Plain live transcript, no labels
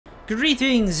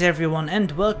Greetings everyone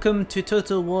and welcome to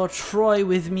Total War Troy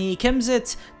with me,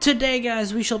 Kemzit. Today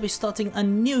guys, we shall be starting a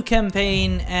new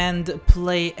campaign and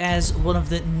play as one of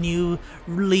the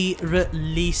newly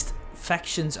released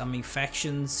factions,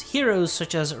 heroes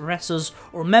such as Ressus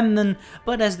or Memnon,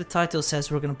 but as the title says,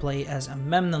 we're going to play as a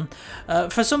Memnon.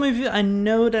 For some of you, I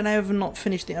know that I have not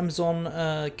finished the Amazon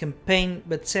campaign,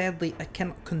 but sadly I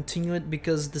cannot continue it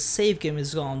because the save game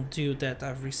is gone due that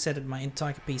I've resetted my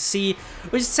entire PC,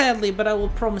 which sadly, but I will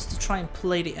promise to try and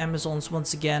play the Amazons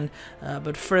once again.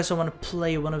 But first I want to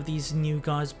play one of these new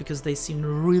guys because they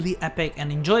seem really epic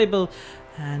and enjoyable.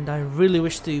 And I really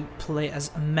wish to play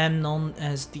as Memnon,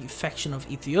 as the faction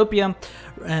of Ethiopia,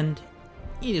 and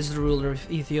he is the ruler of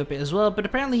Ethiopia as well, but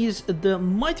apparently he's the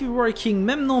mighty warrior king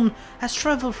Memnon has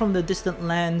traveled from the distant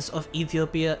lands of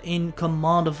Ethiopia in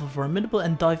command of a formidable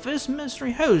and diverse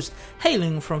mercenary host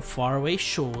hailing from faraway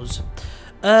shores.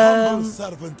 Humble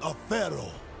servant of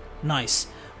Pharaoh. Nice.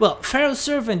 Well, Pharaoh's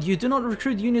servant, you do not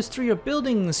recruit units through your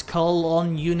buildings. Call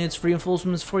on units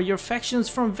reinforcements for your factions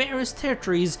from various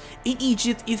territories in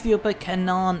Egypt, Ethiopia,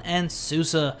 Canaan, and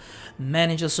Susa.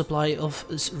 Manage a supply of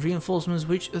reinforcements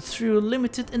which, through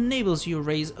limited, enables you to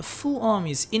raise full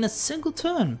armies in a single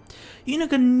turn.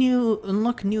 You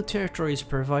unlock new territories,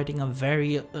 providing a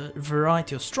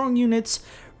variety of strong units.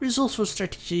 Resourceful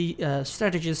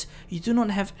strategies. You do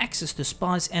not have access to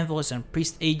spies, envoys, and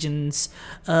priest agents.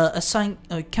 Assign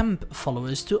camp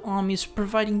followers to armies,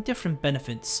 providing different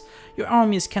benefits. Your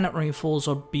armies cannot reinforce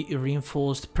or be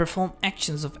reinforced. Perform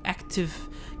actions of active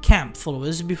camp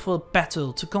followers before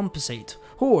battle to compensate.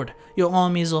 Horde. Your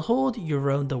army is a horde, you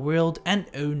roam the world and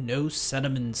own no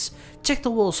settlements. Check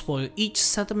the war spoil. Each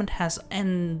settlement has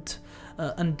and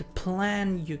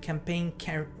plan your campaign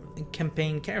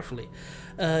carefully.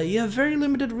 You have very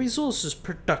limited resources.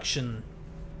 Production.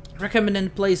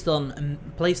 Recommended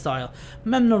playstyle.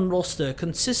 Memnon roster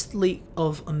consistently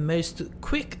of most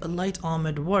quick light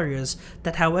armored warriors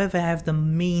that however have the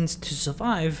means to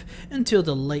survive until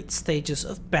the late stages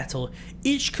of battle.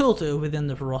 Each culture within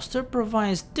the roster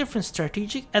provides different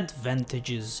strategic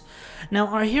advantages. Now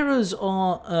our heroes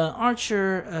are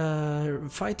archer,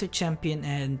 fighter champion,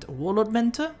 and warlord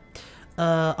mentor.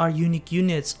 Our unique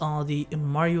units are the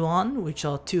Mariuan, which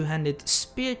are two-handed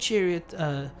spear chariots,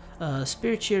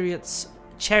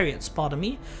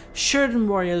 Sheridan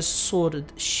warriors,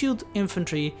 sworded shield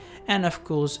infantry, and of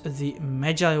course the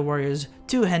Magi warriors,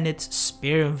 two-handed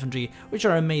spear infantry, which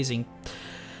are amazing.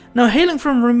 Now, hailing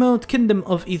from remote kingdom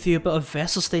of Ethiopia, a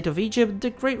vassal state of Egypt,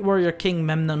 the great warrior king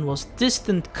Memnon was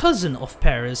distant cousin of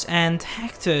Paris and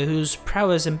Hector, whose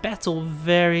prowess in battle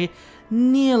very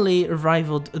nearly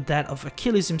rivaled that of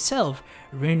Achilles himself.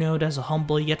 Renowned as a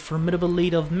humble yet formidable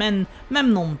leader of men,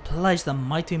 Memnon pledged a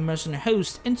mighty mercenary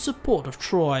host in support of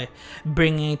Troy,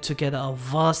 bringing together a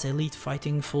vast elite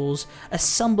fighting force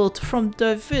assembled from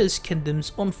diverse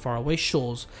kingdoms on faraway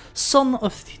shores. Son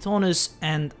of Tithonus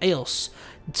and Eos.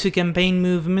 To campaign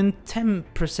movement,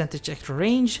 10% extra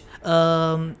range,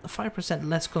 5%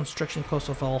 less construction cost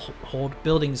of all horde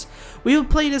buildings. We will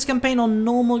play this campaign on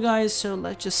normal, guys, so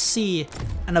let's just see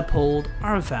and uphold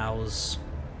our vows.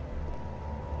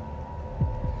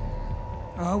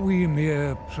 Are we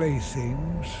mere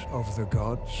playthings of the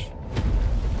gods?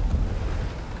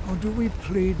 Or do we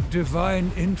plead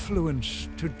divine influence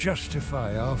to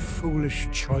justify our foolish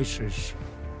choices?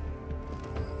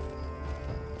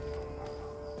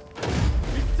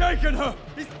 He's taken her!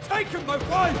 He's taken my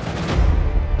wife!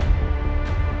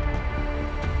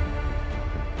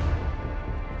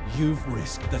 You've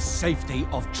risked the safety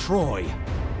of Troy.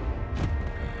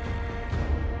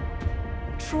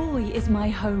 Troy is my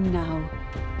home now.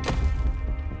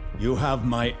 You have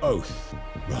my oath,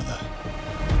 brother.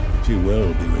 She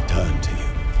will be returned to you.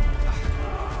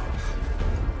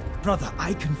 Brother,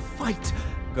 I can fight.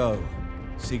 Go.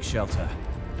 Seek shelter.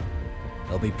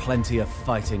 There'll be plenty of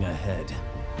fighting ahead.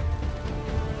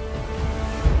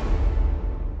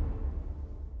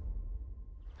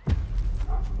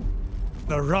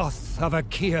 The wrath of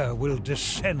Achaea will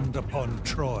descend upon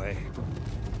Troy.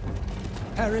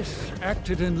 Paris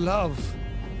acted in love,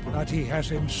 but he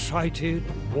has incited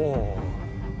war.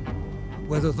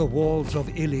 Whether the walls of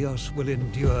Ilios will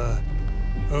endure,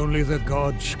 only the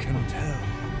gods can tell.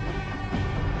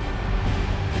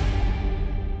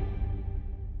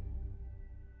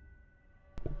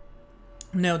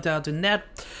 No doubt in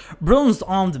that.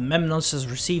 Bronze-armed Memnon has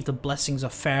received the blessings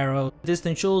of Pharaoh,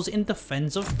 distant shores in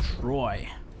defense of Troy.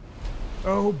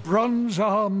 O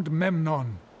bronze-armed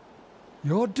Memnon,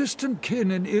 your distant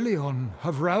kin in Ilion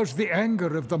have roused the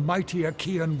anger of the mighty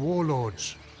Achaean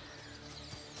warlords.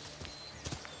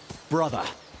 Brother,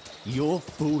 Your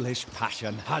foolish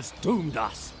passion has doomed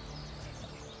us.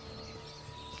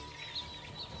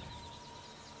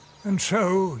 And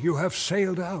so you have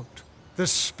sailed out, the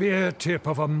spear tip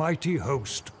of a mighty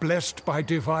host blessed by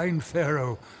divine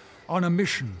Pharaoh, on a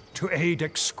mission to aid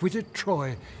exquisite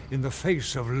Troy in the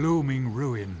face of looming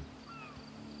ruin.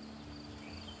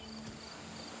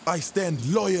 I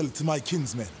stand loyal to my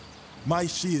kinsmen. My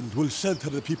shield will shelter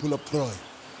the people of Troy.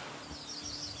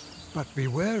 But be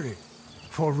wary,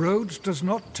 for Rhodes does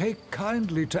not take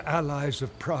kindly to allies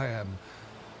of Priam,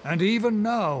 and even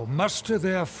now muster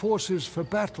their forces for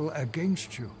battle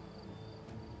against you.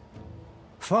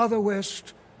 Farther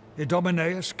west,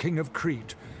 Idomeneus, king of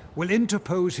Crete, will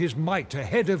interpose his might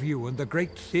ahead of you in the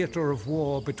great theater of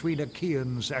war between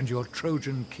Achaeans and your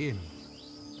Trojan kin.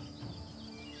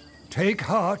 Take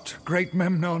heart, great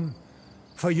Memnon,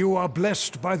 for you are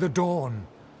blessed by the dawn,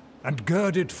 and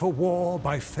girded for war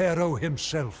by Pharaoh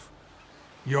himself.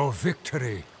 Your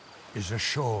victory is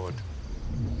assured.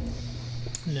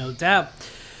 No doubt.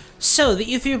 So,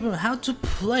 the Ethiopian how to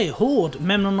play Horde.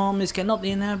 Memnon armies cannot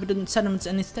inhabit settlements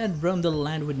and instead roam the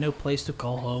land with no place to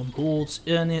call home. Hordes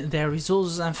earn their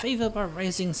resources and favor by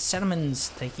raising settlements,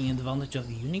 taking advantage of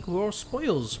the unique war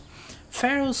spoils.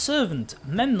 Pharaoh's servant.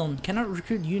 Memnon cannot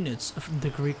recruit units of the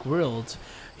Greek world.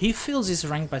 He fills his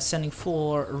rank by sending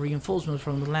 4 reinforcements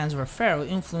from the lands where Pharaoh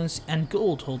influence and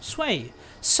gold hold sway.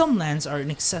 Some lands are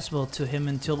inaccessible to him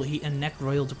until he enacts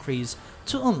royal decrees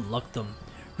to unlock them.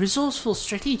 Resourceful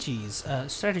strategies.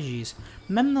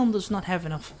 Memnon does not have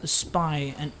enough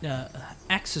spy and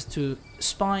access to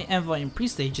spy, envoy and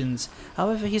priest agents.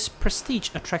 However, his prestige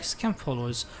attracts camp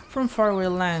followers from faraway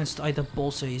lands to either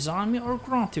bolster his army or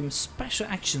grant him special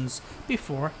actions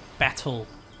before battle.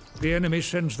 The enemy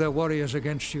sends their warriors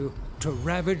against you to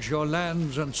ravage your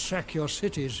lands and sack your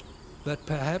cities, but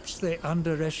perhaps they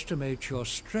underestimate your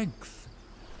strength.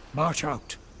 March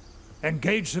out,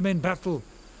 engage them in battle,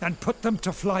 and put them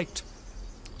to flight.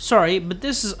 Sorry, but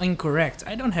this is incorrect.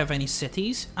 I don't have any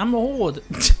cities. I'm a horde.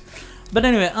 But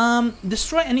anyway,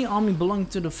 destroy any army belonging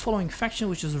to the following faction,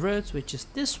 which is Rhodes, which is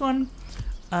this one.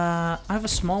 I have a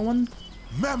small one.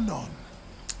 Memnon!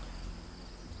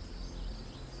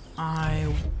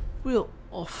 I will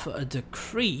offer a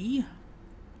decree.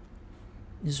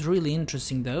 It's really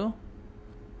interesting though.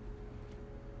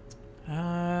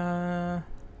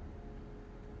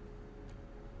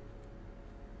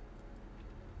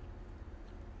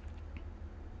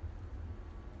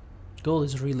 Gold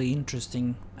is really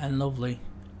interesting and lovely.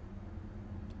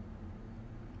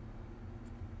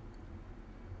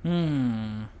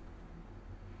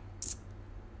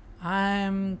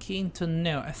 I'm keen to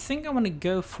know. I think I want to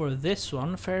go for this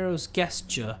one, Pharaoh's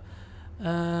gesture.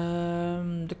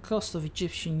 The cost of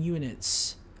Egyptian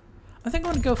units. I think I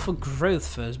want to go for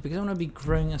growth first because I want to be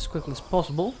growing as quickly as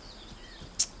possible.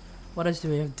 What else do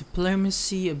we have?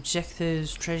 Diplomacy,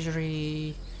 objectives,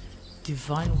 treasury,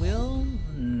 divine will?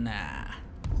 Nah.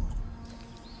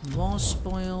 War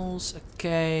spoils,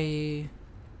 okay.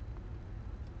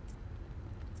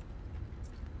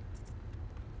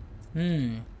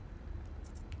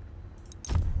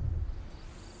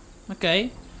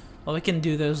 Okay. Well, we can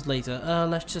do those later.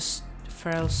 Let's just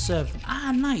Pharaoh's servant.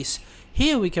 Ah, nice.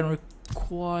 Here we can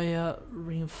require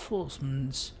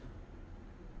reinforcements.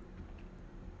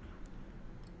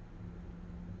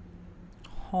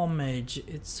 Homage.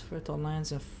 It's fertile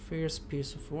lands and fierce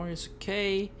peace of warriors.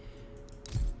 Okay.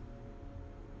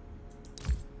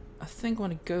 I think I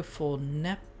want to go for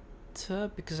Nepta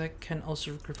because I can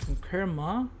also recruit from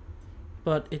Kerma.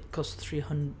 But it costs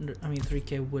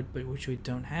 3k wood, but which we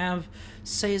don't have.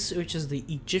 Sais, which is the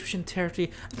Egyptian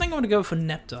territory. I think I want to go for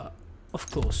Nepta, of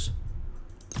course.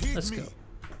 Let's go.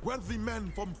 Wealthy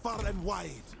men from far and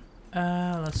wide.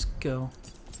 Let's go.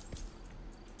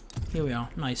 Here we are.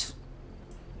 Nice.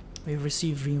 We've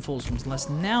received reinforcements. Let's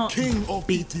now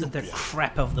beat the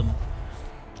crap of them.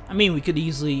 I mean, we could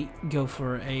easily go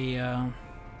for a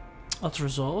auto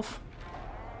resolve.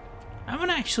 I want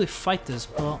to actually fight this,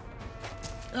 but.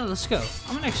 Oh, let's go. I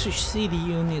want to actually see the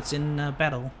units in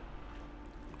battle.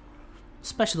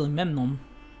 Especially Memnon.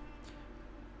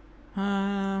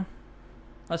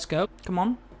 Let's go. Come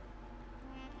on.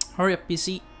 Hurry up,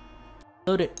 PC.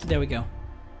 Load it. There we go.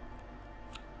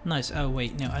 Nice. Oh,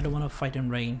 wait. No, I don't want to fight in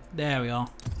rain. There we are.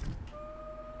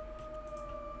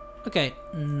 Okay.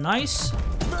 Nice.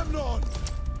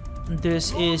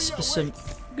 This is some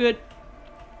good.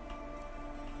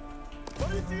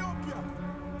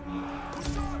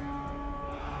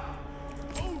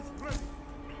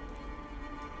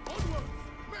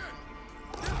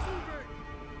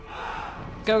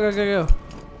 Go, go, go, go.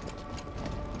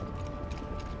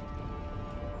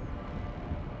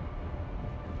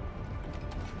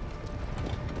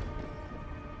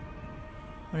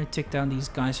 I'm gonna take down these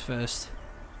guys first.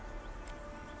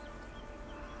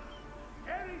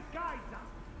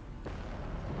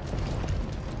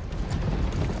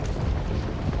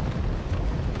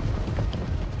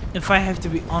 If I have to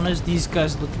be honest, these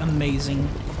guys look amazing.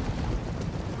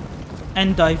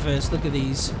 And diverse, look at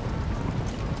these.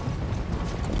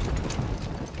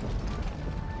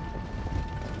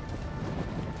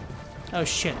 Oh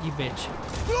shit, you bitch.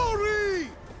 Glory!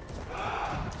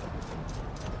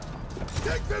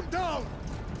 Take them down!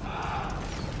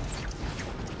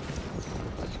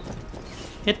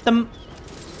 Hit them.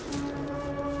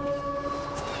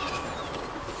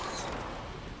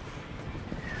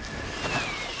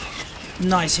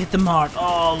 Nice, hit them hard.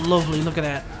 Oh, lovely, look at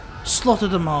that.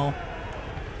 Slaughtered them all.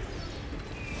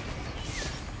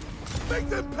 Make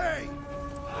them pay!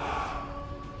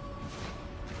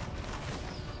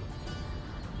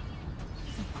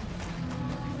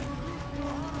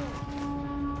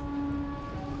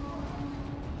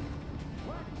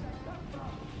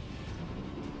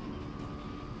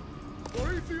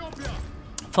 For Ethiopia!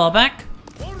 Fall back.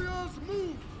 Warriors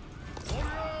move!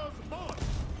 Warriors march!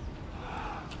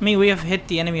 I mean, we have hit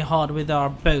the enemy hard with our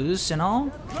bows and all.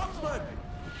 Clubsmen!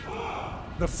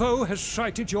 The foe has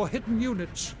sighted your hidden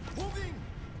units. Moving!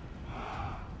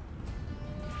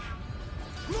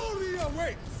 Glory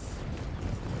awaits!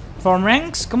 Form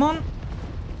ranks, come on.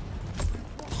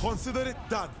 Consider it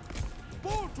done.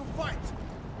 Born to fight!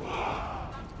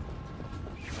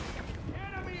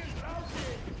 Enemy is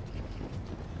routed!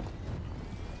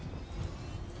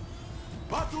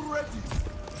 Battle ready!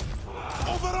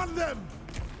 Overrun them!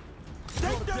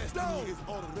 Take them down!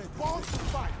 Born to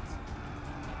fight!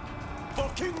 For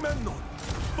King Memnon!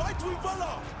 Fight with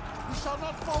valor! We shall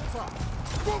not falter!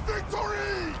 For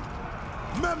victory!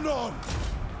 Memnon!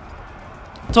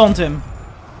 Taunt him.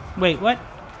 Wait, what?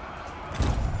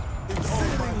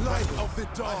 Sailing light of the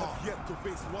dawn! I have yet to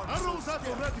face one. Arrows at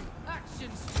the ready!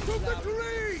 Actions To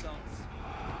victory!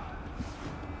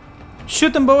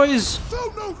 Shoot them, boys!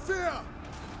 Show no fear!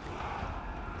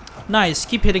 Nice,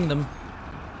 keep hitting them.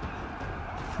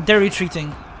 They're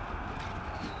retreating.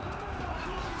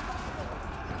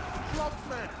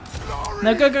 Clubsmen! Glory!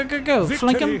 Now go, go, go, go.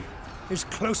 Flank Victory him. is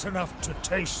close enough to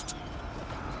taste.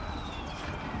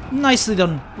 Nicely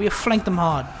done. We have flanked them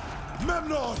hard.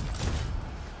 Memnon!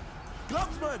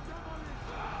 Clubsmen!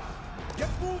 Get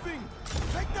moving!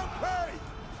 Take them pay!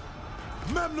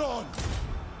 Memnon!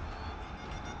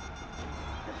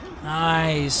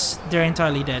 Nice. They're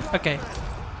entirely dead. Okay.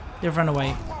 They've run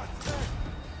away.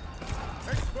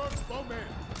 Expert bowmen!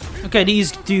 Okay,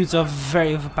 these dudes are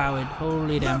very overpowered.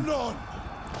 Holy damn. Memnon!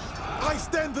 I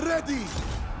stand ready!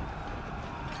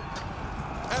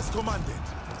 As commanded.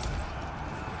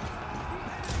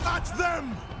 At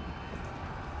them!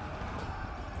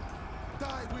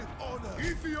 Die with honor!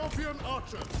 Ethiopian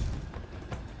archers!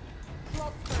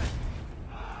 Clubsmen!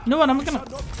 You know what? I'm gonna Shall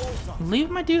not falter! leave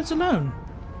my dudes alone.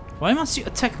 Why must you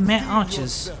attack mere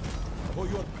archers? Yourself, or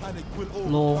your panic will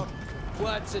Lol. overcome.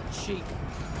 Words are cheap.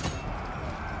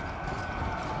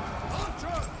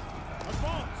 Archers!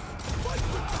 Advance! Fight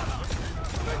with valor!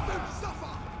 Make them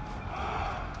suffer!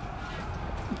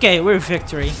 Okay, we're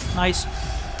victory. Nice.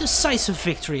 Decisive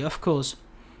victory, of course.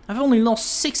 I've only lost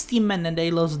 60 men and they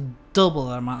lost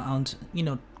double amount. You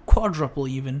know, quadruple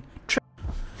even.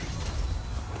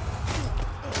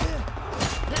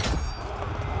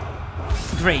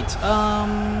 Great.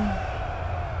 I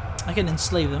can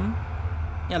enslave them.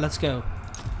 Yeah, let's go.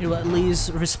 It will at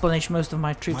least replenish most of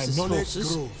my troops'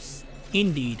 forces. grows.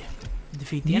 Indeed.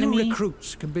 Defeat the New enemy.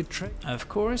 recruits can be trained. Of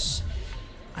course.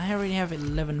 I already have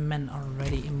 11 men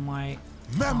already in my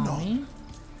Memnon! army.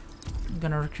 I'm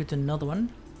gonna recruit another one.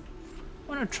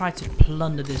 I'm gonna try to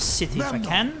plunder this city if I Memnon.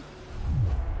 can.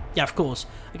 Yeah, of course.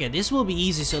 Okay, this will be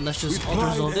easy, so let's just With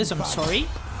auto-resolve pride this. I'm and valor. sorry.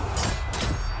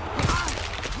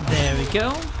 There we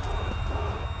go.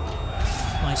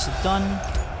 Nicely done.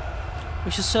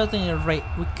 We should certainly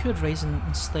we could raise and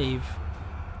enslave.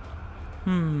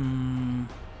 I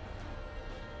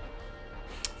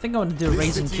think I want to do a This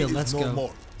raise and city kill. is Let's no go.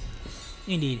 more.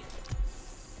 Indeed.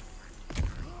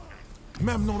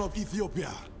 Memnon of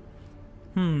Ethiopia!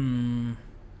 I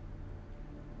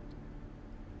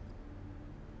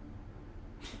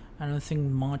don't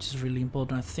think March is really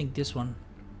important. I think this one.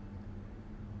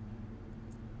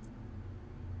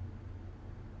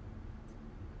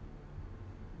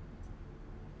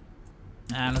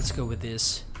 Let's go with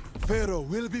this. Pharaoh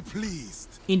will be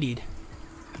pleased. Indeed.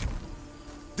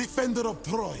 Defender of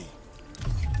Troy.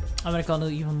 I'm gonna call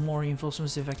even more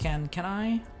reinforcements if I can. Can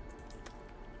I?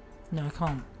 No, I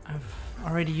can't. I've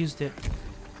already used it.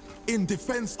 In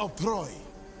defense of Troy.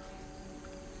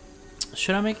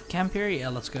 Should I make a camp here? Yeah,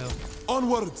 let's go.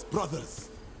 Onwards, brothers.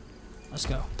 Let's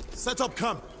go. Set up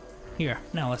camp. Here,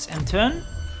 now let's end turn.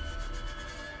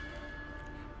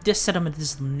 This settlement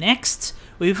is next.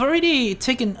 We've already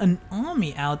taken an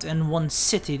army out in one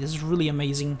city. This is really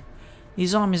amazing.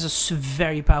 These armies are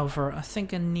very powerful. I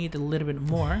think I need a little bit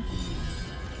more.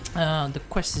 The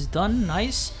quest is done.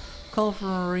 Nice. Call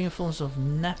for reinforcements of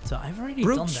Nepta. I've already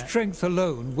done Brute that. strength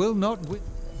alone will not win.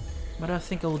 But I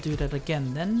think I will do that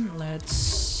again then.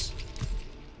 Let's...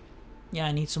 Yeah,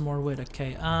 I need some more wood.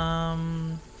 Okay. I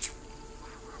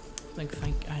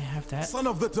think I have that. Son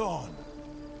of the Dawn.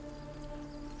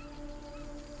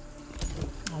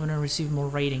 I'm gonna receive more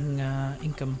raiding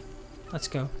income. Let's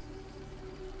go.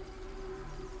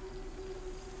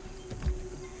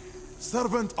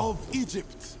 Servant of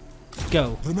Egypt.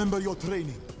 Go. Remember your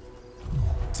training.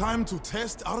 Time to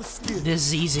test our skill.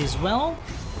 Disease as well.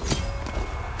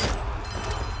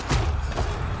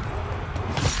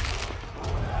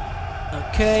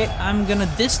 Okay, I'm gonna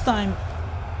this time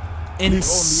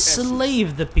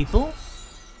enslave the people.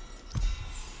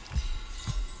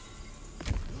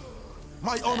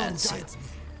 My honor That's guides me.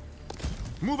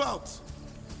 Move out.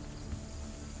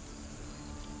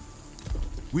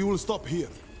 We will stop here.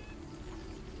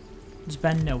 It's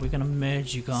bad. No, we're gonna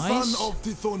merge you guys. Son of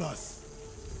Tithonus.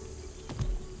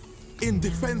 In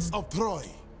defense of Troy.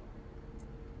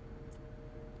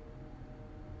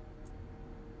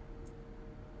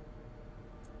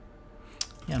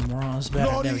 Yeah, morale is better.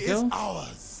 Glory There we is go.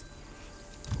 ours.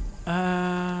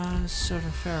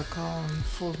 Certain Farrakhan and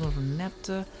full of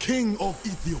Nepta. King of I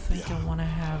think Ethiopia. I wanna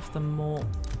have them more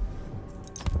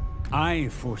I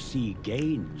foresee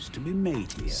gains to be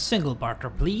made here. single barter,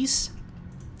 please.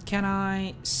 Can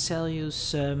I sell you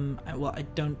some? Well, I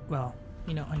don't. Well,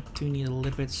 you know, I do need a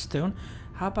little bit of stone.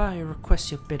 How about I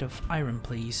request you a bit of iron,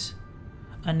 please?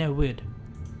 No wood.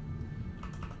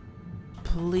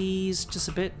 Please, just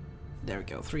a bit. There we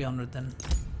go, 300 then.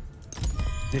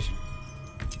 This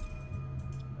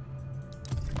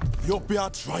Ethiopia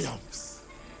triumphs.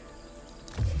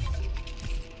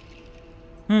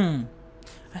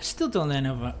 I still don't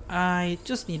know. I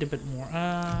just need a bit more.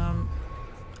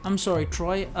 I'm sorry,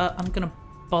 Troy. I'm gonna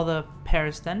bother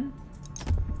Paris then.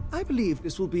 I believe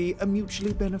this will be a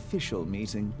mutually beneficial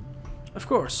meeting. Of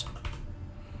course.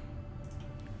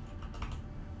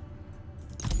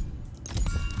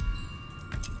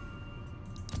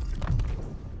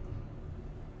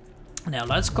 Now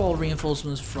let's call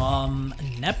reinforcements from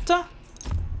Nepta.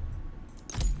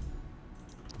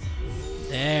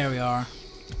 There we are.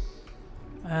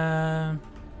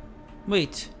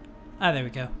 Wait. Ah, there we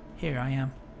go. Here I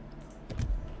am.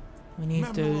 We need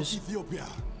Memnon those Ethiopia.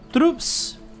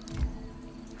 troops.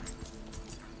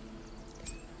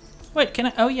 Wait, can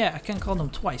I? Oh yeah, I can call them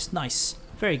twice. Nice.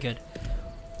 Very good.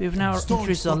 We've now Stone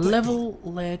increased our protector. level.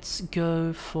 Let's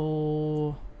go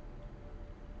for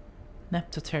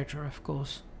Nepta territory, of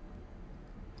course.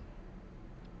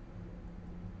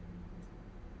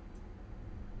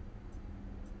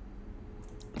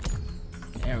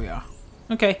 There we are.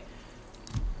 Okay.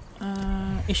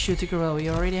 Issue decree. Well, we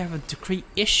already have a decree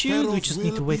issued. We Pharaoh's just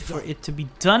need to will wait be for done. it to be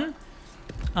done.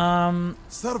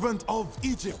 Servant of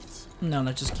Egypt. No,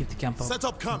 let's just keep the camp up. Set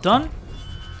up camp. Done.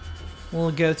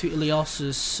 We'll go to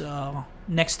Ilias's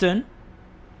next turn.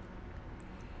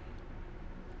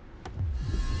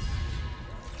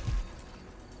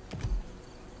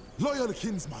 Loyal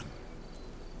kinsman.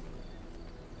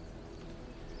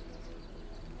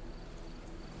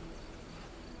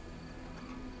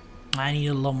 I need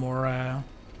a lot more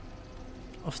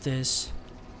of this.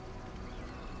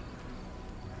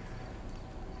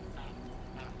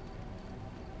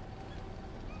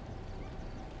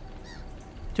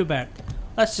 Too bad.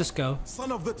 Let's just go.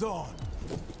 Son of the Dawn.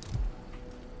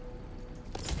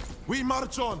 We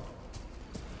march on.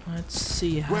 Let's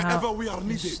see how. Wherever we are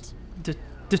needed.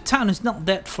 The town is not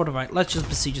that fortified. Let's just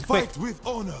besiege it. Quick. Fight with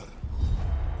honor.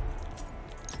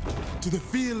 To the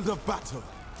field of battle.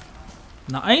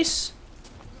 Nice.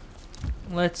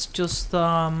 Let's just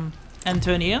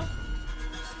enter in here.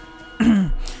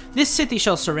 This city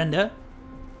shall surrender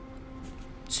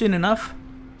soon enough.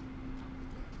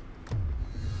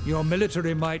 Your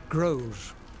military might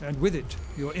grows, and with it,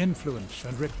 your influence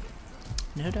and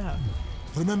No doubt.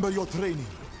 Remember your training.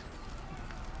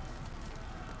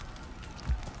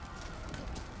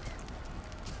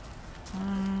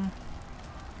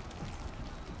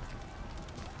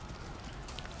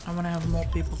 I want to have more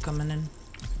people coming in.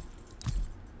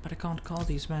 But I can't call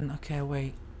these men. Okay,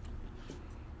 wait.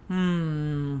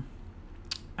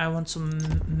 I want some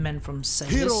men from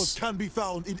Heroes Sagas. can be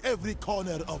found in every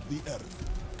corner of the earth.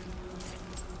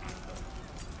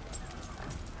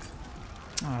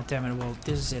 Oh, damn it. Well,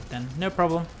 this is it then. No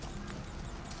problem.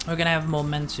 We're gonna have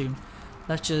momentum.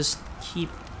 Let's just keep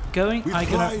going. Are you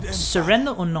gonna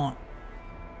surrender or not?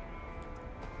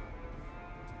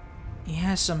 He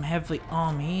has some heavy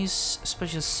armies,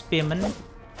 especially spearmen.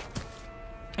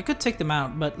 I could take them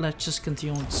out, but let's just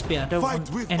continue on the spear. I don't want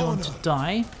anyone to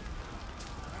die.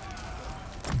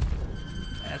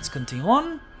 Let's continue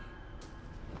on.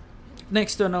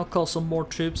 Next turn I'll call some more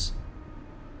troops.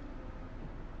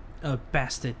 Oh,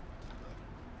 bastard.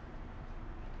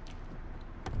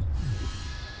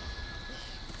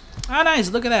 Ah, nice,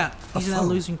 look at that. He's now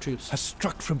losing troops. Has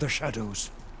struck from the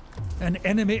shadows. An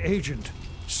enemy agent.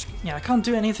 Yeah, I can't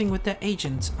do anything with that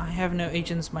agent. I have no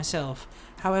agents myself.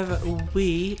 However,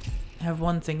 we have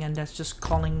one thing, and that's just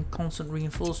calling constant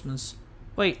reinforcements.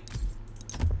 Wait.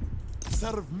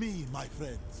 Serve me, my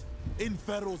friends, in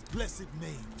Pharaoh's blessed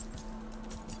name.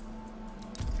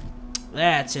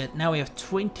 That's it. Now we have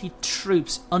 20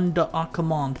 troops under our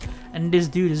command, and this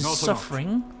dude is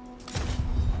suffering.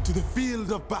 To the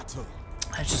field of battle.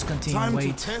 Let's just continue. Time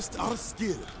wait. to test our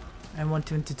skill. I want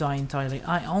him to die entirely.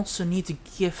 I also need to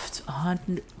gift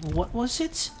 100. What was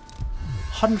it?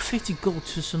 150 gold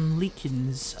to some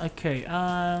Leakins. Okay.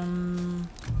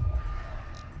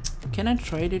 Can I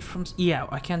trade it from? Yeah,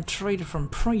 I can trade it from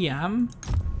Priam.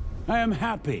 I am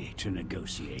happy to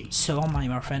negotiate. So am I,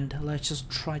 my friend. Let's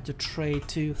just try to trade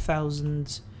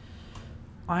 2,000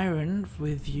 iron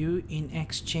with you in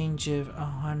exchange of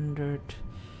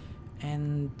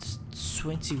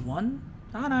 121.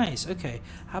 Ah, nice. Okay.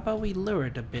 How about we lower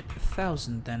it a bit?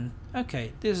 1,000 then.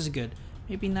 Okay, this is good.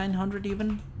 Maybe 900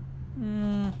 even.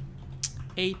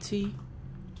 80.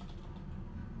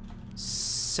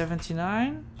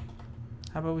 79.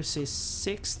 How about we say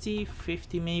 60,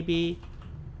 50 maybe.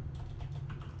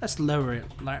 Let's lower it,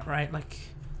 right? Like,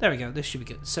 there we go. This should be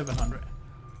good. 700.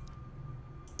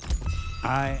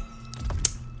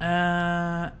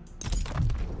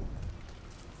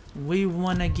 We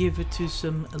wanna give it to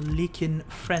some Leakin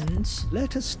friends.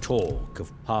 Let us talk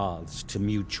of paths to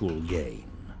mutual gain.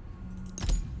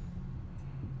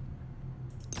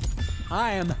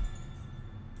 I am...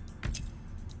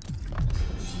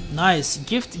 Nice.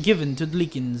 Gift given to the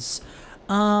Leakins.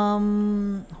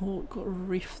 Got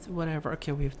rift, whatever.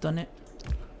 Okay, we've done it.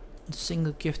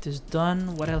 Single gift is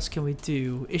done. What else can we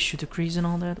do? Issue decrees and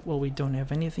all that? Well, we don't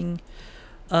have anything.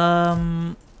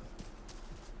 Let's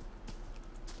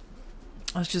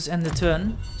just end the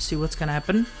turn. See what's gonna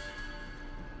happen.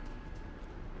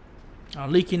 Our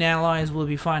Leakin allies will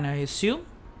be fine, I assume.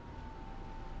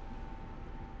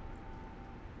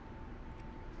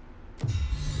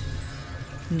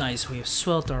 Nice, we have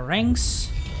swelled our ranks.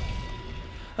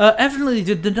 Evidently,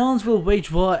 the Dons will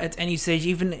wage war at any stage,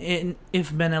 even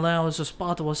if Menelaus or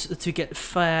Sparta was to get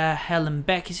fair Helen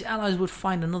back. His allies would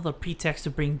find another pretext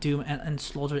to bring doom and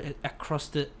slaughter across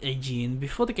the Aegean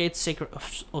before the gates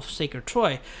of sacred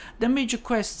Troy. The major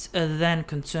quest then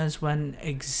concerns when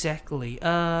exactly.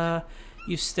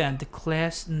 You stand,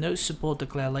 declares no support,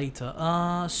 declare later.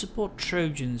 Support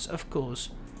Trojans, of course.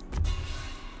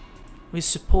 We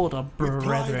support our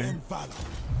brethren.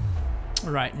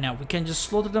 Right, now we can just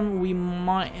slaughter them. We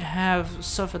might have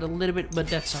suffered a little bit, but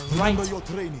that's alright.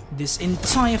 This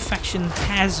entire faction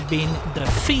has been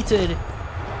defeated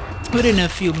within a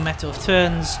few matter of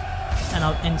turns, and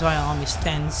our entire army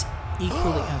stands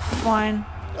equally and fine.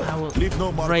 I will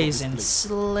raise and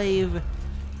slave.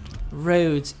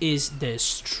 Rhodes is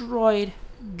destroyed.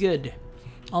 Good.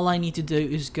 All I need to do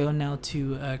is go now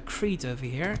to Crete over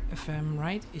here, if I'm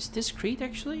right. Is this Crete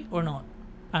actually, or not?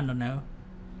 I don't know.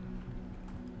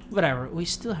 Whatever, we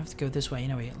still have to go this way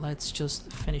anyway. Let's just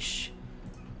finish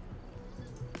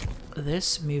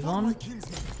this, move on.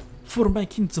 For my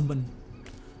kinsman.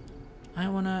 I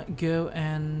wanna go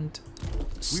and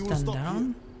stand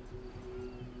down.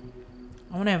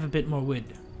 I wanna have a bit more wood.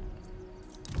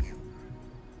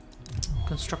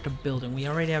 Construct a building. We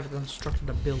already have constructed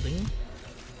a building.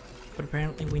 But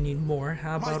apparently we need more.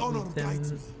 How about we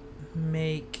then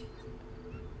make...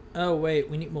 Oh wait,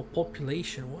 we need more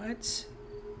population. What?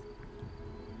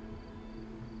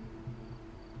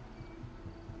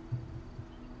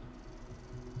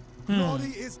 Glory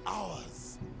is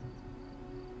ours.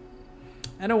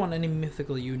 I don't want any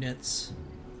mythical units.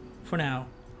 For now.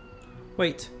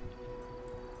 Wait.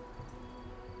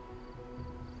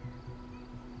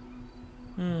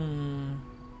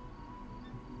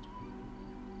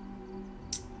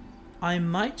 I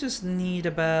might just need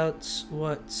about,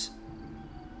 what,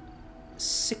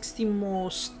 60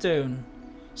 more stone.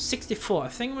 64. I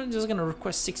think we're just gonna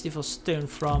request 64 stone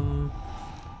from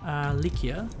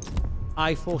Lycia.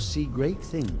 I foresee great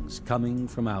things coming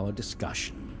from our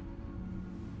discussion.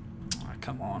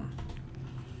 come on.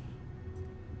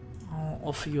 I'll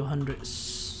offer you 100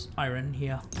 iron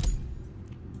here.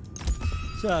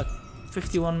 So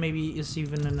 51 maybe is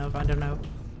even enough, I don't know.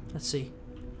 Let's see.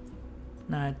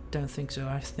 No, I don't think so.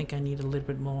 I think I need a little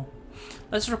bit more.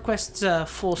 Let's request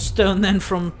 4 stone then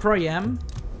from Priam.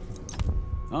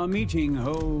 Our meeting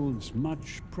holds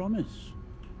much promise.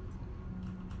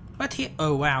 But he...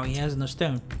 Oh wow, he has no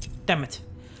stone. Damn it.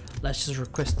 Let's just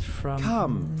request from...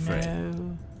 Come, no.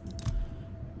 friend.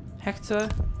 Hector.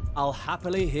 I'll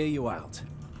happily hear you out.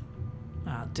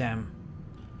 Ah, damn.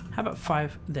 How about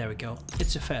 5? There we go.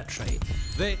 It's a fair trade.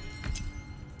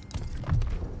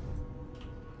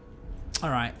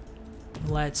 Alright.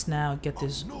 Let's now get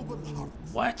this...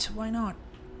 What? Why not?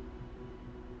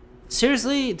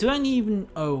 Seriously? Do I need even...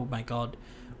 Oh my god.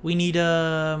 We need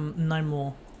 9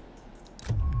 more.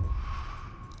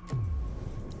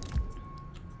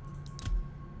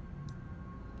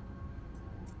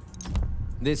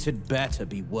 This had better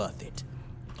be worth it.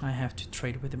 I have to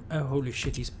trade with him. Oh, holy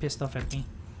shit, he's pissed off at me.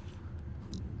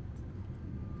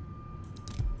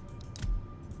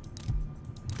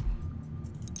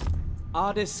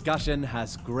 Our discussion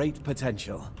has great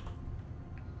potential.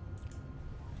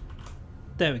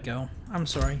 There we go. I'm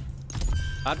sorry.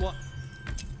 At what?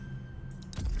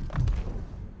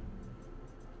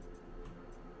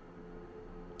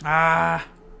 Ah!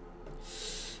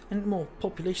 And more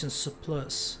population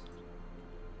surplus.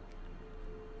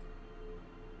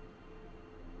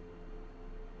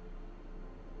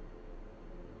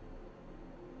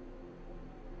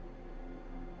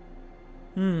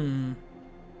 Hmm.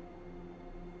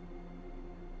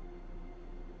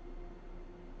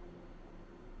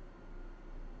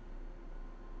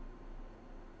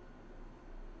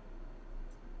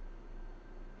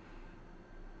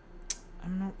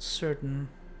 I'm not certain.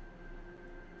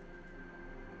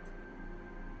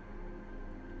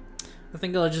 I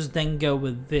think I'll just then go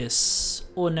with this.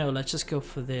 Or no, let's just go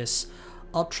for this.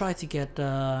 I'll try to get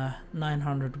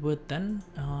 900 wood then.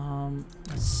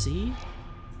 Let's see.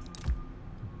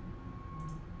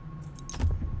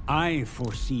 I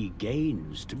foresee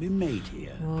gains to be made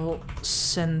here. We'll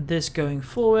send this going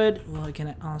forward. Well, can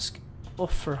I ask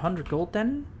offer 100 gold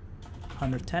then?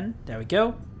 110. There we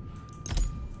go.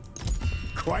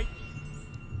 Quite.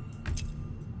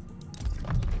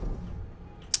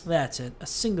 That's it. A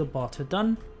single barter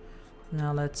done.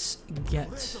 Now let's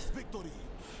get... This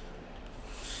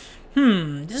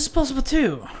is possible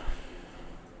too.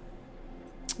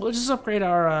 We'll just upgrade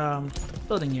our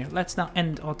building here. Let's now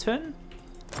end our turn.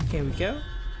 Here we go.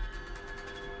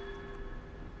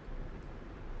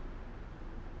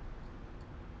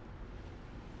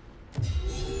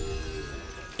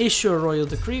 Issue a royal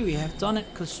decree. We have done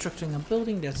it. Constructing a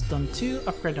building. That's done too.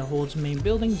 Upgrade the horde's main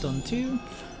building. Done too.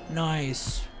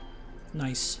 Nice.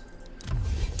 Nice.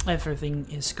 Everything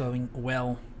is going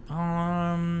well.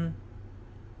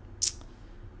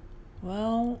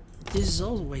 Well, this is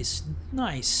always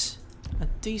nice. A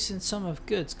decent sum of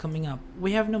goods coming up.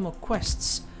 We have no more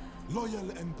quests. Loyal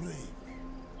and brave.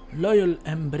 Loyal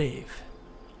and brave.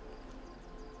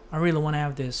 I really want to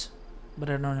have this, but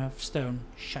I don't have stone.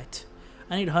 Shite.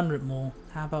 I need 100 more.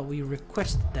 How about we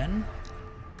request it then?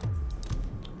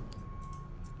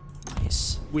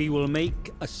 Nice. We will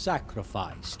make a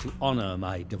sacrifice to honor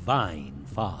my divine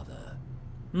father.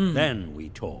 Then we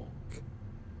talk.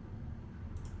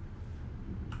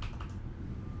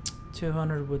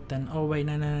 200 wood then. Oh wait,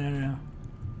 no.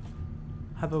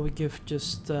 How about we give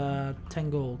just 10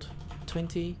 gold?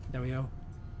 20? There we go.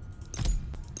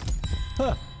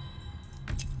 Huh.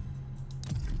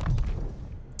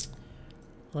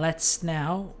 Let's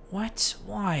now... What?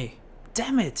 Why?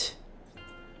 Damn it!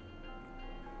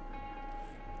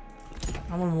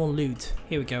 I want more loot.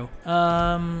 Here we go.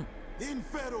 In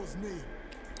Pharaoh's name.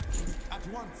 At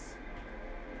once.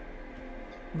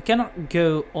 We cannot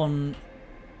go on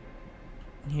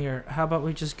here. How about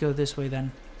we just go this way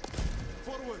then?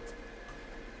 Forward.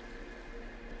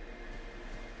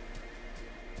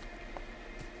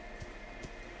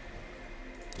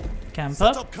 Camp Set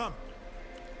up. up camp.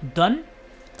 Done.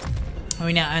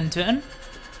 We now end turn.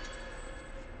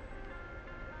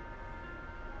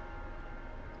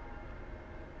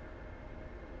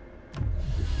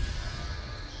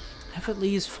 Have at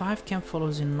least 5 camp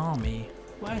followers in an army.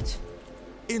 What?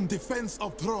 In defense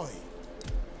of Troy.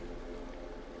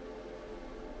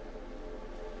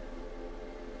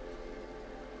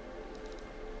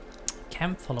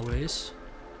 Camp followers?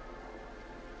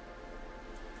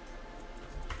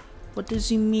 What does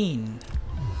he mean?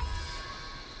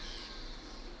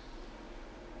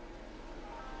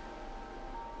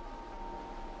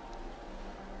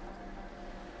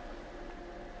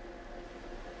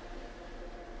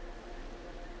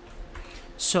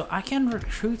 So I can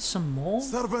recruit some more?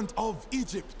 Servant of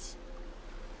Egypt.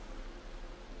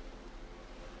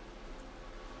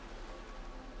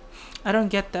 I don't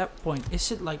get that point.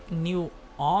 Is it like new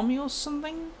army or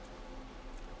something?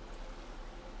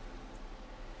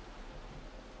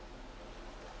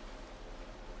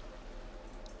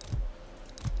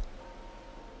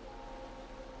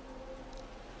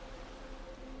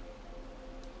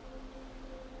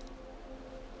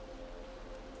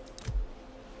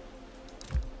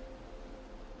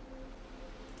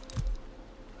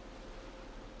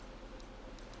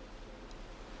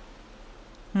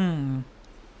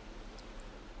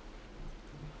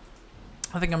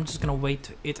 I think I'm just gonna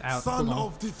wait it out. Son Hold on.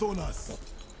 of Tithonus.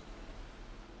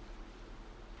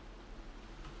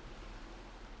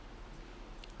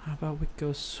 How about we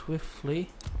go swiftly?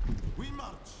 We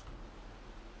march.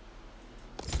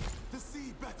 The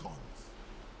sea beckons.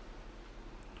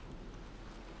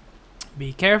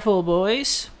 Be careful,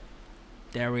 boys.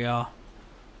 There we are.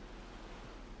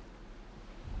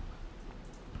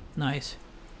 Nice.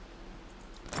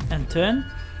 And turn.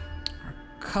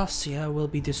 Cassia will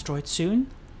be destroyed soon.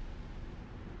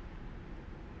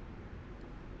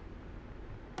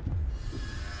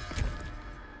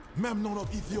 Memnon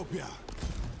of Ethiopia.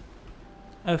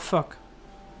 Oh fuck.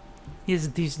 He's a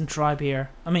decent tribe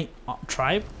here. I mean,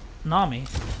 tribe? An army.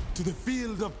 To the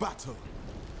field of battle.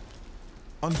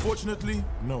 Unfortunately,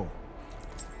 no.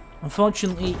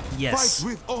 Unfortunately, yes. Fight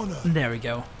with honor. There we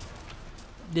go.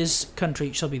 This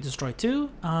country shall be destroyed too.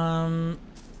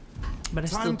 But I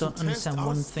still don't understand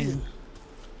one thing.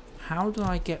 How do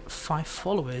I get 5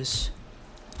 followers?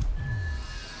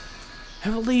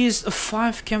 Have at least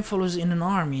 5 camp followers in an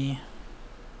army.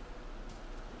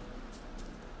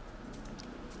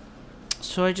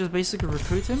 So I just basically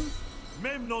recruit him?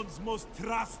 Memnon's most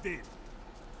trusted.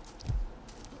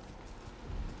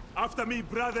 After me,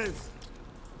 brothers.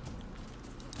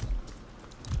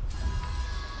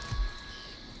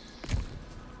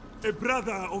 A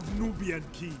brother of Nubian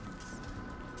kings.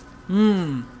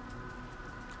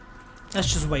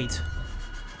 Let's just wait.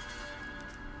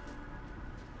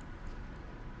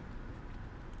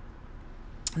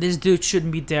 This dude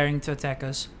shouldn't be daring to attack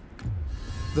us.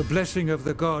 The blessing of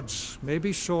the gods may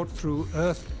be sought through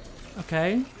earth.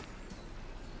 Okay.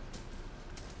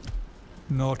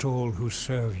 Not all who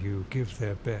serve you give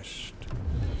their best.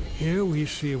 Here we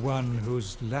see one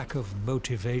whose lack of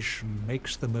motivation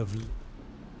makes them of...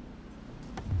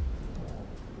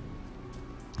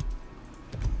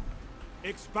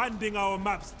 Expanding our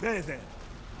maps further.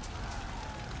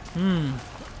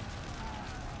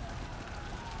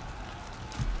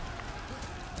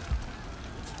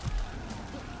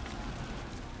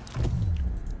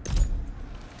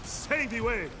 Say the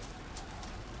way.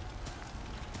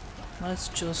 Let's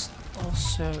just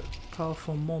also call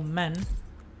for more men.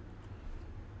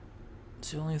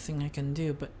 It's the only thing I can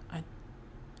do, but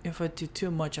if I do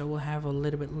too much, I will have a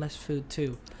little bit less food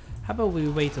too. How about we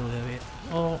wait a little bit?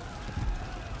 Oh,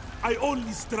 I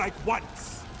only strike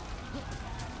once.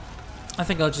 I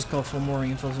think I'll just go for more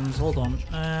reinforcements. Hold on.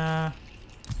 I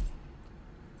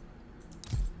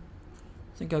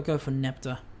think I'll go for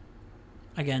Nepta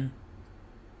again,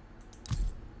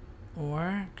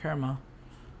 or Karma.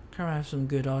 Karma have some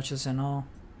good archers and all.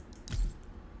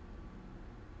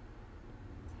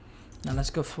 Now let's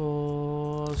go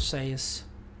for Sais.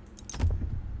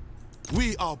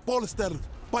 We are bolstered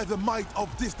by the might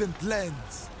of distant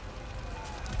lands.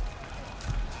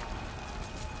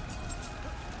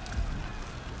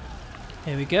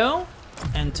 Here we go.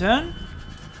 And turn.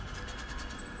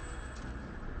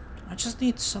 I just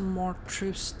need some more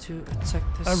troops to attack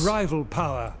this. A rival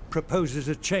power proposes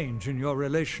a change in your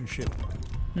relationship.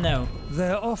 No.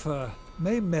 Their offer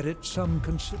may merit some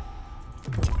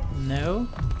No.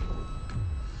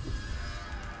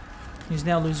 He's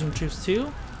now losing troops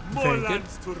too. More Very good.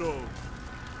 lands to roam.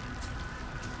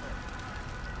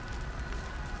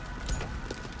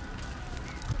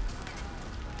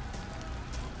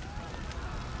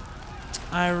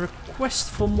 I request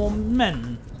for more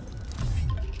men.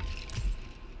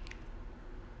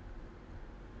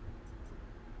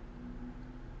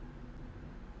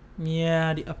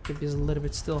 Yeah, the upkeep is a little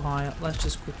bit still higher. Let's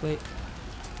just quickly.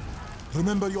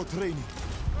 Remember your training.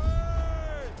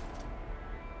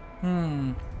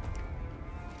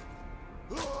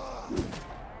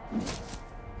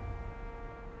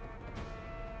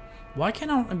 Why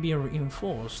cannot it be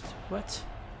reinforced? What?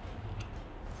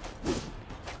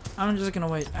 I'm just gonna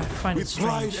wait. I find it With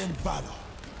pride strange. and valor.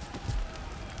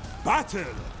 Battle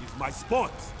is my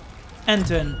sport.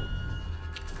 Anton.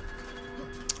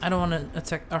 I don't want to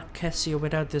attack Arcasia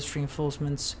without this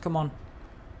reinforcements. Come on.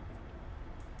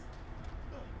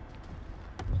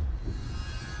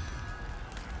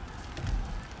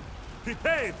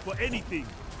 brave for anything.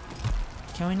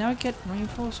 Can we now get To the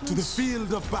reinforcements?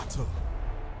 field of battle.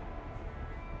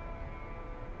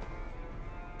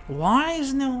 Why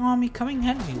is no army coming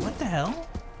at me? What the hell?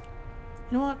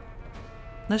 You know what?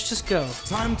 Let's just go.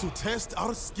 Time to test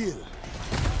our skill.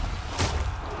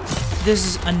 This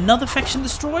is another faction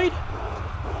destroyed.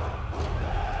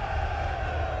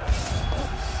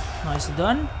 Nicely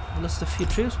done. Lost a few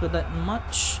troops, but not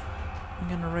much. I'm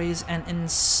gonna raise and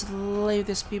enslave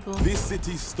these people. This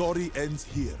city's story ends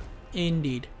here.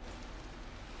 Indeed.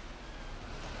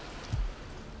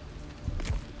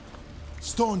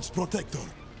 Staunch protector.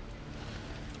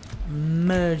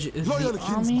 Merge Loyal the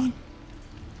kinsman. army.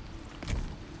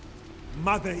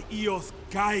 Mother Eos,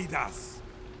 guide us.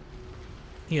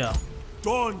 Yeah.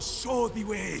 Dawn, show the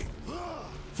way.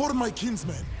 For my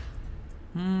kinsmen.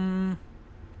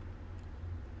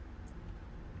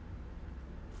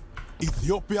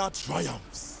 Ethiopia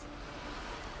triumphs.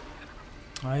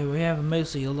 Alright, we have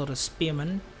mostly a lot of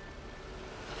spearmen.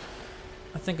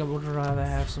 I think I would rather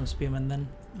have some spearmen then.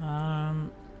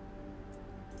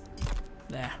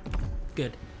 There.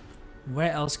 Good.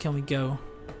 Where else can we go?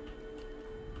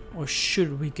 Or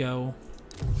should we go?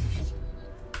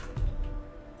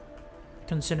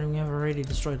 Considering we have already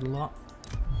destroyed a lot.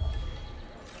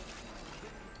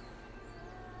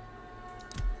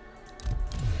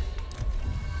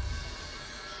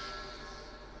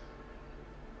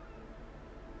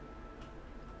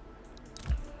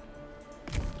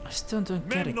 I still don't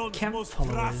get it. Memnon's Camp most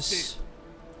followers. trusted.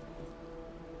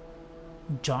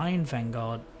 Giant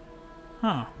Vanguard.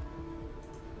 Huh.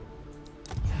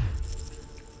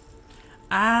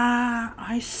 Ah,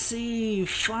 I see.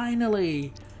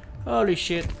 Finally. Holy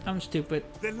shit, I'm stupid.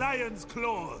 The lion's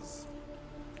claws.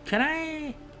 Can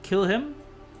I kill him?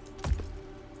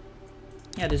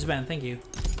 Yeah, disband, thank you.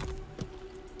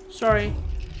 Sorry.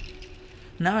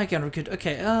 Now I can recruit.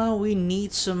 Okay, we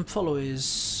need some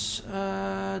followers.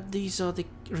 These are the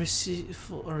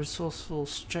resourceful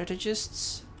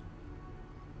strategists.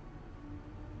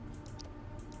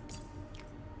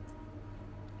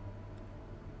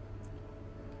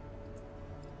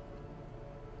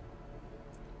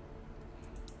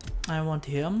 I want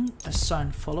him,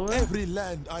 assign follower. Every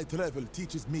land I travel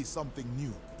teaches me something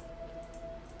new.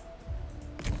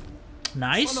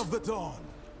 Nice. Son of the dawn.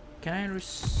 Can I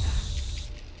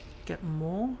get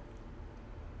more?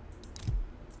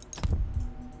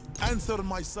 Answer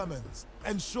my summons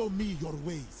and show me your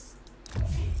ways.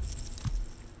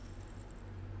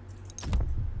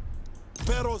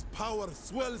 Pharaoh's power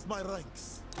swells my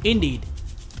ranks. Indeed.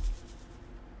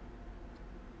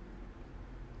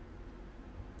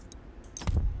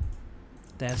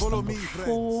 That's Follow number me,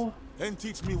 4. friends, and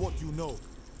teach me what you know.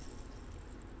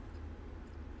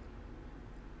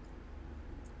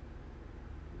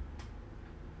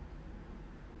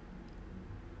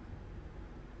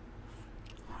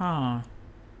 Huh.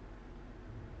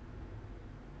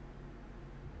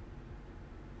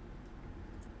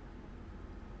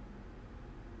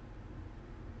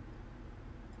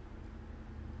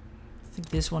 I think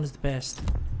this one is the best.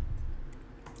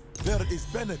 There is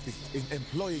benefit in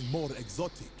employing more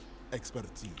exotic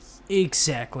expertise.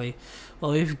 Exactly.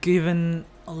 Well, we've given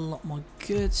a lot more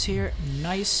goods here.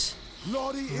 Nice.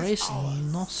 Glory is Race ours.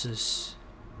 Gnosis.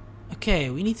 Okay,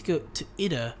 we need to go to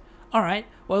Ida. Alright,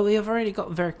 well, we have already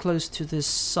got very close to this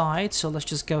side, so let's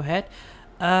just go ahead.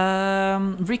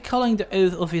 Recalling the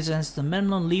oath of his ancestor,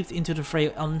 Memnon leaped into the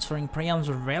fray, answering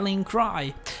Priam's rallying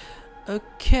cry.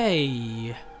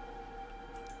 Okay.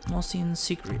 Mossian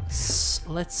secrets.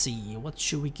 Let's see, what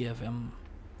should we give him?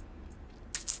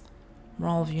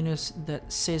 Morale of units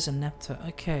that says a Nepta.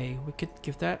 Okay, we could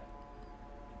give that.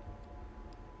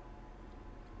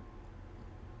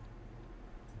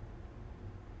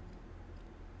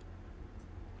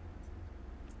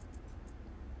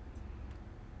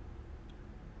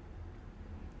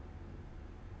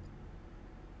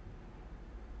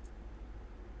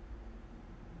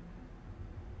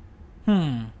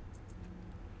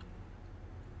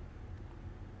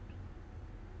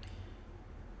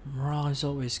 Morale is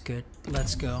always good.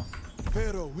 Let's go.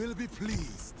 Pharaoh will be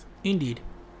pleased. Indeed.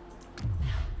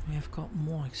 We have got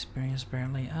more experience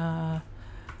apparently.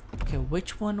 Okay,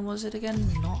 which one was it again?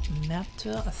 Not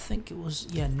Nepta? I think it was,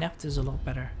 yeah, Nepta's a lot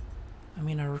better. I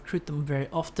mean, I recruit them very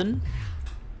often.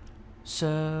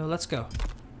 So, let's go.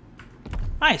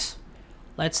 Nice!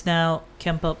 Let's now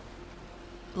camp up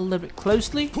a little bit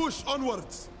closely. Push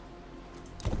onwards.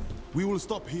 We will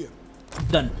stop here.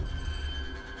 Done.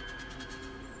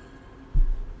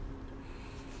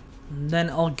 And then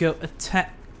I'll go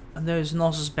attack those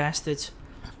Gnosis bastards.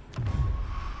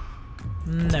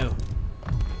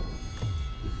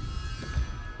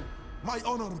 My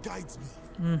honor guides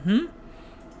me.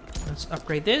 Let's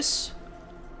upgrade this.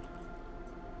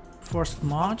 Forced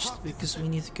march, because we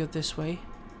need to go this way.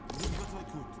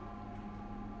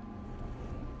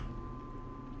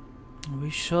 We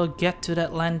shall get to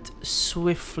that land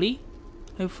swiftly.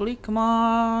 Hopefully, come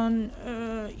on.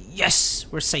 Yes,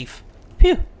 we're safe.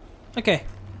 Phew. Okay,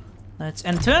 let's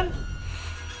end turn.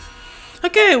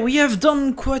 Okay, we have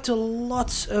done quite a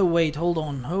lot. Oh wait, hold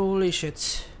on. Holy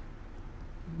shit.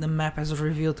 The map has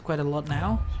revealed quite a lot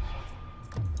now.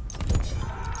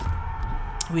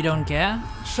 We don't care.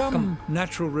 Some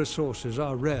natural resources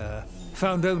are rare,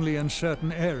 found only in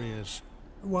certain areas.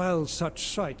 While such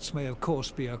sites may of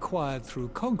course be acquired through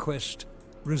conquest,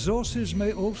 resources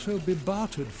may also be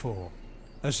bartered for,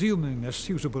 assuming a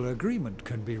suitable agreement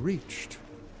can be reached.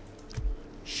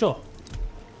 Sure.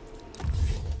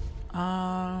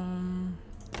 Come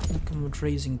with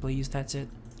raising, please. That's it.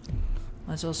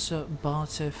 Let's also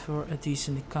barter for a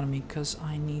decent economy, because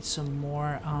I need some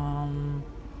more.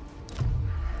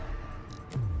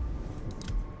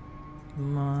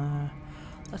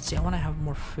 Let's see. I want to have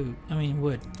more food. I mean,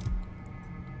 wood.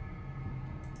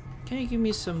 Can you give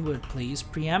me some wood, please?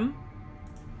 Preem.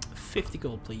 50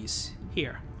 gold, please.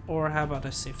 Here. Or how about I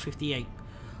say 58?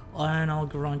 And I'll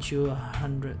grant you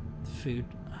 100 food.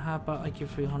 How about I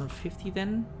give you 150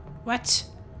 then? What?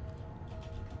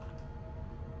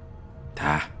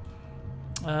 Ah.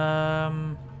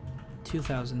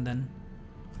 2,000 then.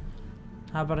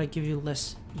 How about I give you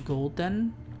less gold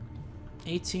then?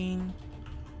 18.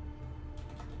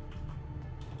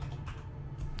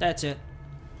 That's it.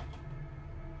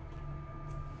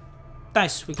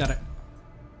 Nice, we got it.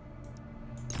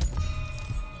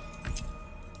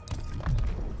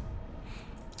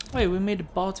 Wait, we made a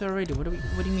barter already. What do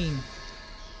you mean?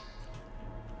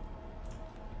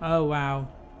 Oh wow.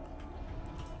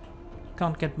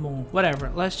 Can't get more.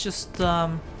 Whatever. Let's just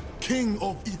King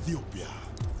of Ethiopia.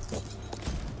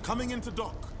 Coming into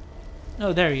dock.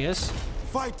 Oh, there he is.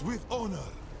 Fight with honor.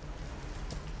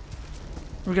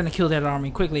 We're gonna kill that army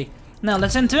quickly. Now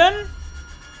let's end turn.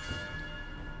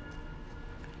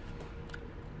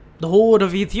 The horde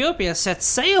of Ethiopia set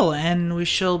sail, and we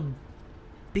shall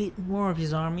beat more of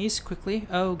his armies quickly.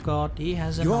 Oh god, he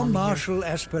has an Your army martial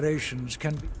aspirations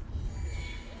can be...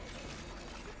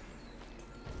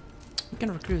 We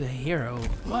can recruit a hero.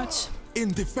 What?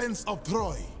 In defense of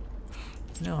Troy.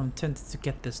 No, I'm tempted to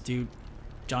get this dude.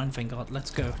 Giant Vanguard,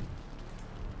 let's go.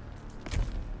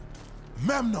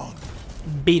 Memnon.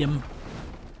 Beat him.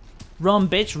 Run,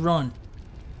 bitch, run.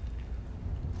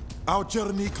 Our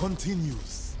journey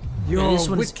continues. Your this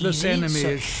one is witless easy, enemy so-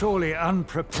 is surely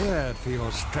unprepared for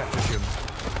your stratagem.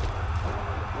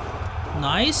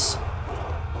 Nice.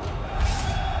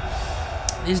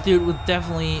 This dude would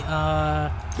definitely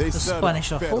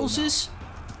Spanish our forces.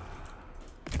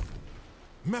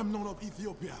 Memnon of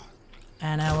Ethiopia.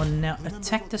 And I will now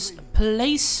attack this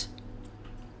place.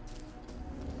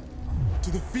 To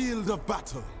the field of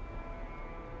battle.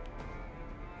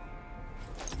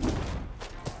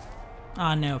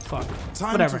 Ah no, fuck.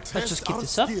 Time Whatever. to Let's just test keep our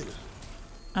this up. skill.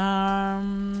 I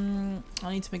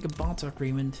need to make a barter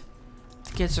agreement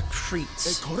to get some A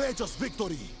treats. courageous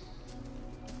victory.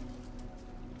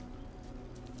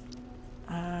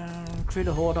 Create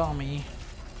a horde army.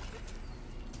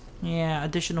 Yeah,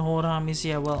 additional horde armies.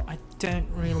 Yeah, well, I don't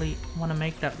really want to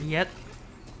make that yet.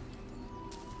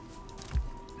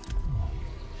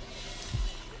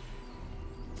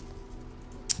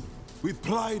 With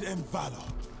pride and valor.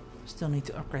 Still need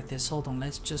to upgrade this. Hold on,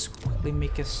 let's just quickly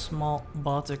make a small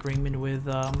barter agreement with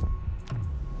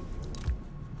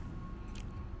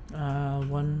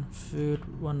one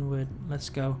food, one wood. Let's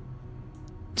go.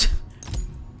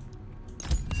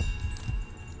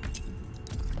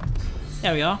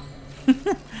 There we are.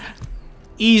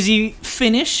 Easy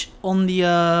finish on the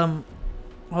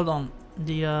hold on,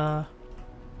 the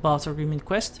barter agreement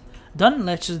quest. Done.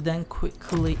 Let's just then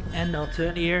quickly end our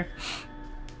turn here.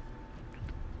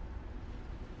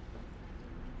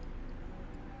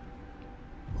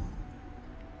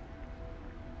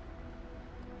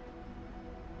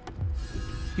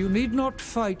 You need not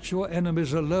fight your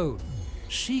enemies alone.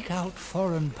 Seek out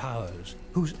foreign powers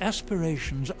whose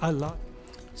aspirations align.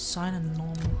 Sign a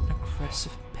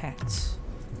non-aggressive pact.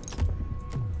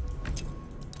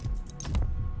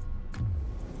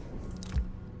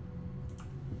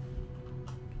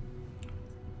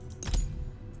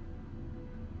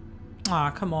 Ah,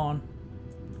 come on.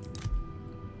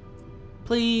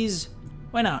 Please.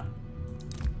 Why not?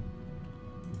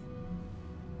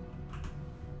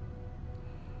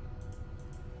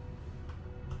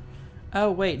 Oh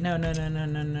wait, no,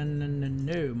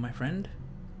 my friend.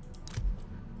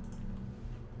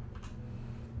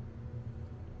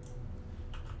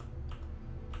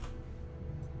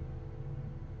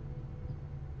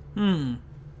 I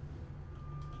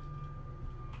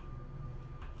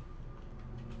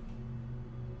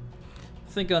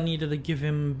think I needed to give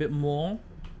him a bit more.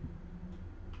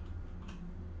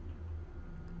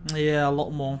 Yeah, a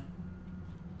lot more.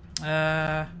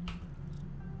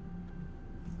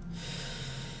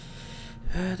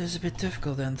 That's a bit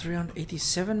difficult then.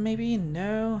 387 maybe?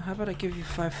 No. How about I give you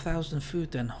 5,000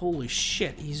 food then? Holy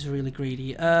shit, he's really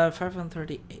greedy.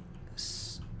 538.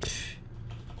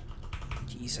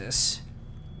 Jesus.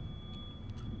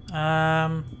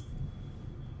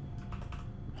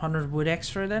 100 wood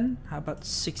extra then. How about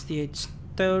 68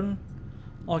 stone?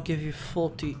 I'll give you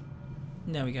 40.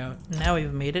 There we go. Now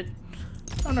we've made it.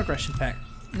 Non-aggression pact.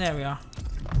 There we are.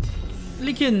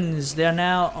 Lycans. They are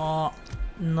now our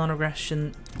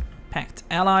non-aggression pact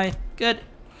ally. Good.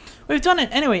 We've done it.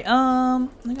 Anyway, I'm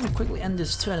gonna quickly end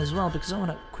this turn as well because I want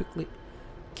to quickly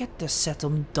get this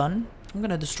settlement done. I'm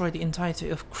gonna destroy the entirety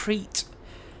of Crete.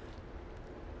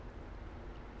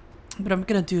 But I'm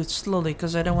gonna do it slowly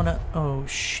because I don't want to... Oh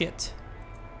shit.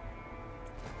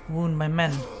 Wound my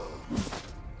men.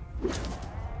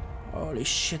 Holy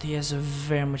shit, he has a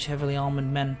very much heavily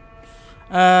armored men.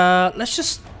 Let's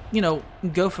just, you know,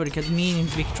 go for the convenient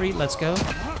victory. Let's go.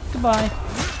 Goodbye.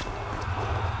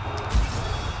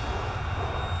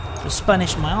 Just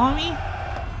punish my army.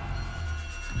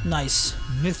 Nice.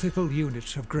 Mythical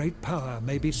units of great power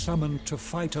may be summoned to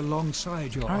fight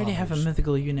alongside your I already have a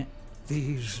mythical unit.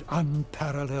 These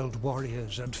unparalleled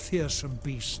warriors and fearsome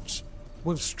beasts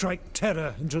will strike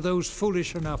terror into those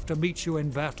foolish enough to meet you in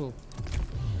battle.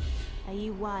 Are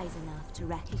you wise enough to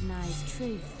recognize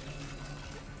truth?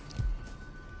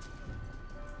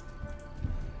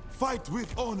 Fight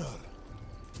with honor.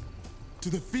 To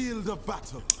the field of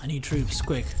battle. I need troops,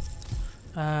 quick.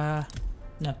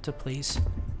 Nepta, please.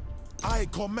 I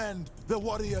command the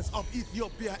warriors of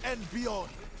Ethiopia and beyond.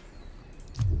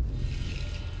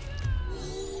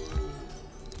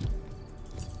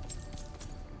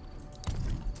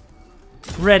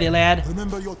 Ready, lad.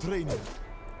 Remember your training.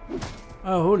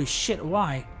 Oh, holy shit,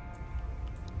 why?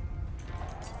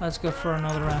 Let's go for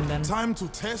another round then. Time to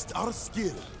test our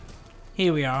skill.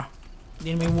 Here we are.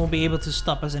 The enemy won't be able to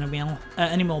stop us anymore,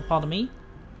 pardon me.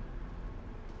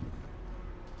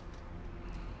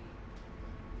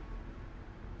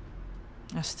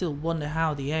 I still wonder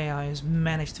how the AI has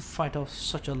managed to fight off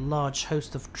such a large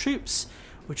host of troops,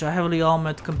 which are heavily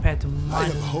armored compared to mine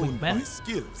and weak men.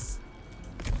 Skills.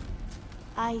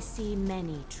 I see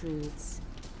many truths.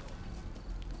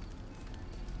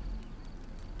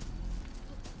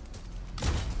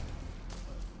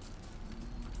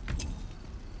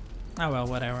 Oh well,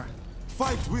 whatever.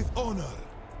 Fight with honor.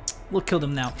 We'll kill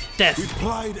them now. Death. With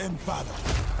pride and valor.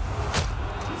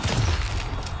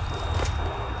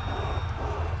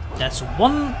 That's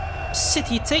one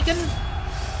city taken.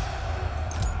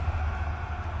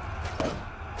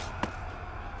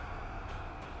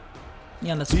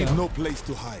 Yeah, let's Leave go. no place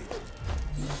to hide.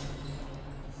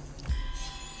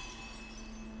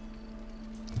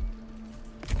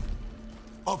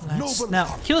 Of Let's noble now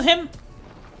heart, kill him.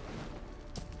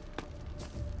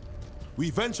 we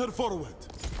venture forward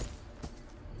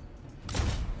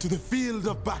to the field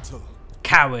of battle.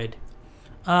 Coward.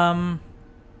 I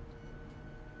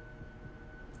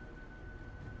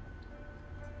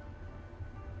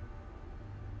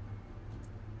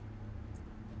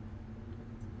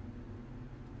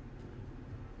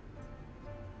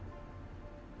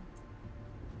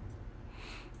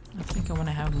think I want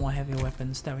to have more heavy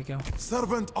weapons. There we go.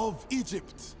 Servant of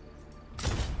Egypt.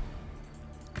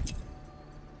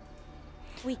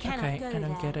 We cannot Okay, go I don't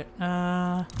there. get it.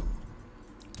 There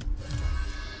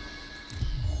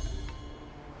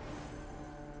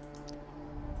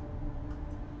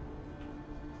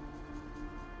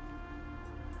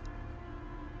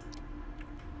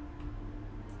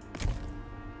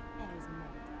is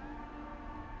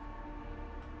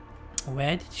more.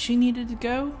 Where did she needed to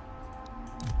go?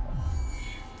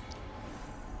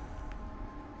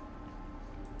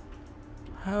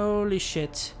 Holy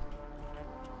shit.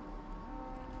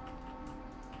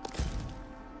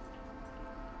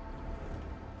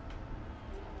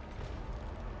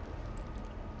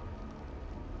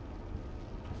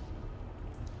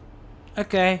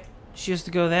 Okay, she has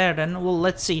to go there then. Well,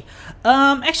 let's see.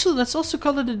 Actually, let's also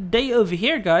call it a day over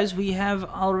here, guys. We have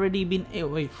already been...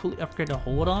 wait, fully upgrade the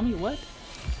whole army? What?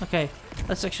 Okay,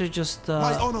 let's actually just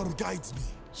My honor guides me.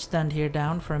 stand here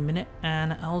down for a minute.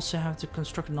 And I also have to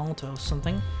construct an altar or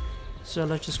something. So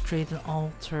let's just create an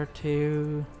altar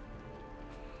to...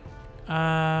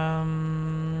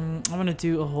 I'm gonna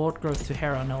do a horde growth to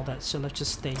Hera and all that. So let's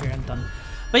just stay here and done.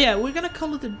 But yeah, we're gonna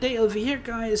call it a day over here,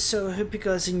 guys, so I hope you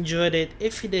guys enjoyed it.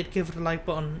 If you did, give it a like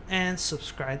button and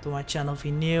subscribe to my channel if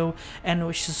you're new and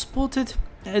wish to support it.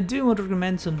 Do you want to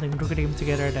recommend something we're recording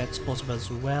together? That's possible as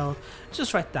well.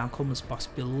 Just write down comments box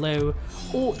below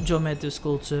or join my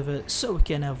Discord server so we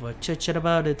can have a chit chat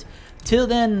about it. Till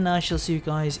then, I shall see you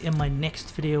guys in my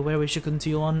next video where we should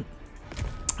continue on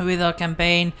with our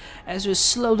campaign as we're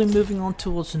slowly moving on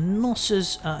towards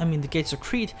Knossos, the gates of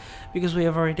Crete, because we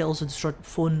have already also destroyed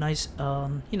 4 nice,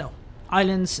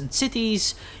 islands and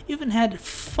cities. Even had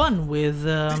fun with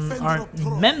our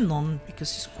Memnon,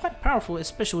 because he's quite powerful,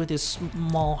 especially with his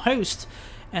small host,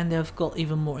 and they've got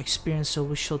even more experience, so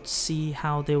we should see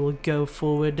how they will go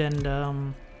forward.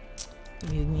 And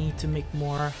we need to make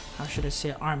more, how should I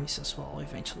say, armies as well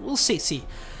eventually. We'll see.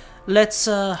 Let's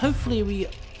hopefully we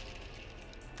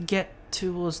get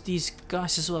towards these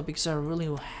guys as well, because I really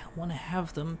want to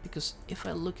have them, because if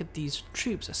I look at these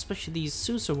troops, especially these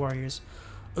Susa warriors,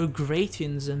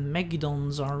 Ugratians and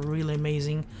Megidons are really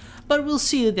amazing, but we'll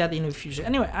see that in the future.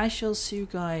 Anyway, I shall see you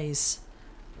guys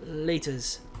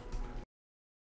laters.